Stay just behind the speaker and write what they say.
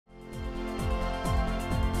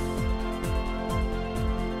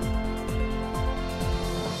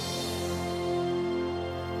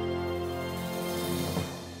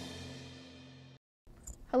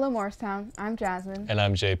Hello Morristown, I'm Jasmine. And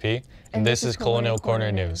I'm JP, and this is Colonial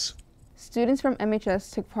Corner News. Students from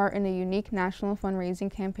MHS took part in a unique national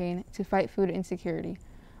fundraising campaign to fight food insecurity.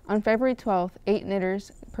 On February 12th, 8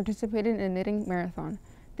 knitters participated in a knitting marathon.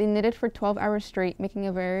 They knitted for 12 hours straight, making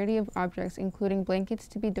a variety of objects, including blankets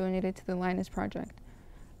to be donated to the Linus Project.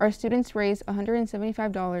 Our students raised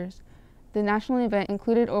 $175. The national event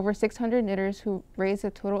included over 600 knitters who raised a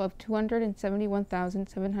total of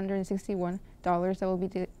 $271,761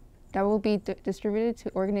 that will be distributed to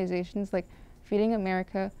organizations like Feeding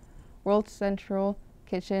America, World Central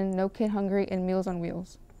Kitchen, No Kid Hungry, and Meals on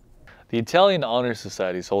Wheels. The Italian Honor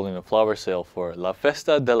Society is holding a flower sale for La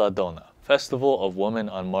Festa della Donna, Festival of Women,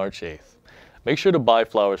 on March 8th. Make sure to buy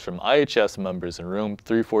flowers from IHS members in room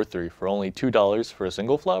 343 for only $2 for a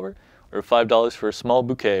single flower, or $5 for a small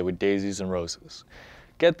bouquet with daisies and roses.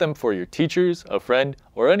 Get them for your teachers, a friend,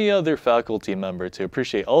 or any other faculty member to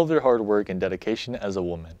appreciate all of their hard work and dedication as a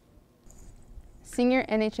woman. Senior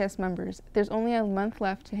NHS members, there's only a month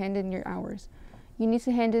left to hand in your hours. You need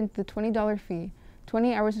to hand in the $20 fee,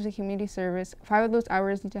 20 hours of community service. 5 of those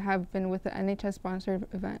hours need to have been with the NHS-sponsored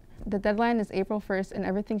event. The deadline is April 1st, and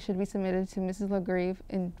everything should be submitted to Mrs. LaGrave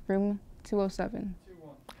in room 207.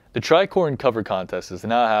 The Tricorn cover contest is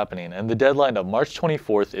now happening, and the deadline of March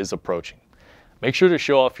 24th is approaching. Make sure to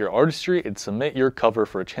show off your artistry and submit your cover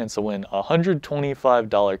for a chance to win a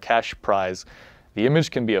 $125 cash prize. The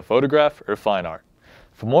image can be a photograph or fine art.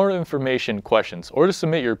 For more information, questions, or to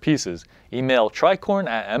submit your pieces, email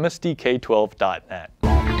tricorn@msdk12.net.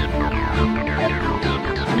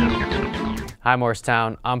 Hi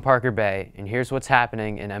Morristown, I'm Parker Bay, and here's what's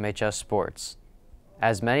happening in MHS sports.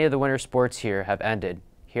 As many of the winter sports here have ended,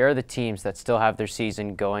 here are the teams that still have their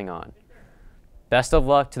season going on. Best of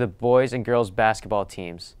luck to the boys and girls basketball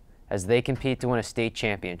teams as they compete to win a state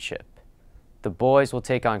championship. The boys will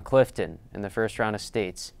take on Clifton in the first round of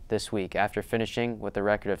states this week after finishing with a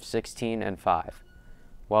record of 16-5,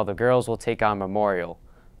 while the girls will take on Memorial,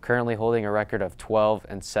 currently holding a record of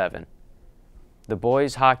 12-7. The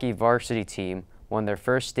boys hockey varsity team won their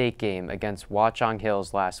first state game against Watchung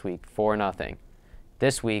Hills last week 4-0.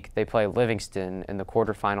 This week, they play Livingston in the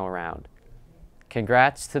quarterfinal round.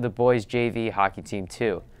 Congrats to the boys JV hockey team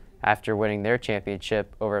too, after winning their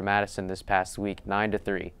championship over Madison this past week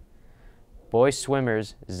 9-3. Boys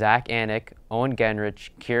swimmers Zach Anick, Owen Genrich,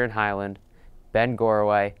 Kieran Highland, Ben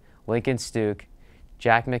Gorway, Lincoln Stuke,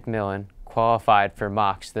 Jack McMillan qualified for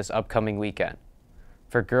mocks this upcoming weekend.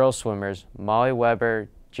 For girls swimmers, Molly Weber,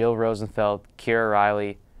 Jill Rosenfeld, Kira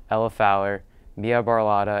Riley, Ella Fowler, Mia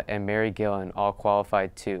Barlotta, and Mary Gillen all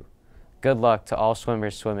qualified too. Good luck to all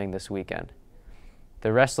swimmers swimming this weekend.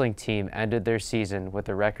 The wrestling team ended their season with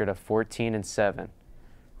a record of 14-7.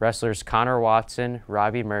 Wrestlers Connor Watson,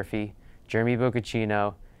 Robbie Murphy, Jeremy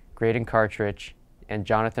Boccacino, Graydon Cartridge, and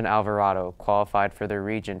Jonathan Alvarado qualified for their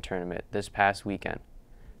region tournament this past weekend.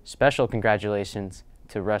 Special congratulations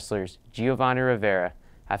to wrestlers Giovanni Rivera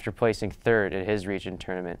after placing 3rd at his region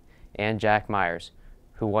tournament, and Jack Myers,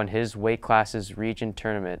 who won his weight class's region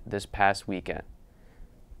tournament this past weekend.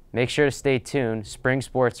 Make sure to stay tuned. Spring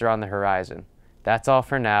sports are on the horizon. That's all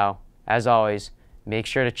for now. As always, make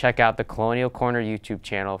sure to check out the Colonial Corner YouTube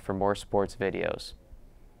channel for more sports videos.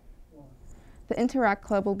 The Interact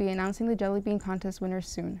Club will be announcing the Jelly Bean Contest winners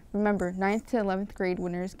soon. Remember, 9th to 11th grade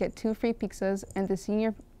winners get 2 free pizzas, and the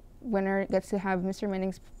senior winner gets to have Mr.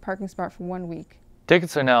 Manning's parking spot for 1 week.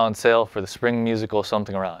 Tickets are now on sale for the spring musical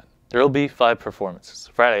Something Around. There will be 5 performances: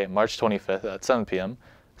 Friday, March 25th at 7 p.m.,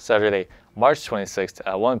 Saturday, March 26th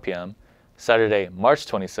at 1 p.m., Saturday, March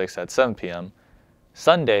 26th at 7 p.m.,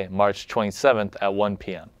 Sunday, March 27th at 1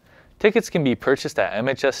 p.m. Tickets can be purchased at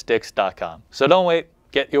mhssticks.com, so don't wait,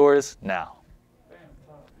 get yours now.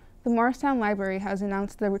 The Morristown Library has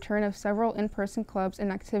announced the return of several in-person clubs and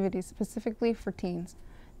activities specifically for teens.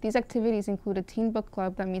 These activities include a teen book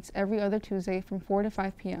club that meets every other Tuesday from 4 to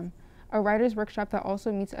 5 p.m., a writer's workshop that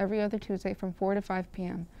also meets every other Tuesday from 4 to 5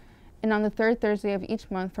 p.m., and on the 3rd Thursday of each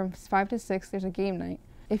month from 5 to 6 there's a game night.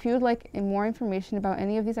 If you would like more information about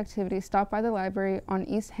any of these activities, stop by the library on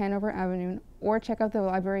East Hanover Avenue or check out the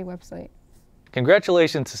library website.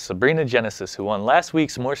 Congratulations to Sabrina Genesis, who won last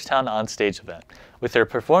week's Morristown Onstage event with her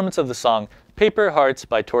performance of the song Paper Hearts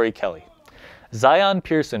by Tori Kelly. Zion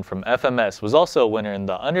Pearson from FMS was also a winner in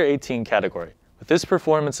the under 18 category with his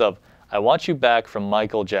performance of I Want You Back from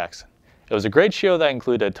Michael Jackson. It was a great show that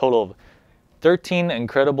included a total of 13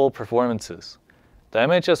 incredible performances. The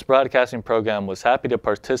MHS broadcasting program was happy to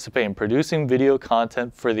participate in producing video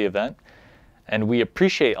content for the event, and we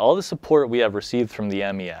appreciate all the support we have received from the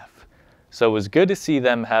MEF. So it was good to see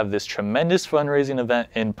them have this tremendous fundraising event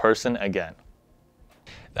in person again.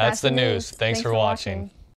 That's the news. Thanks for watching.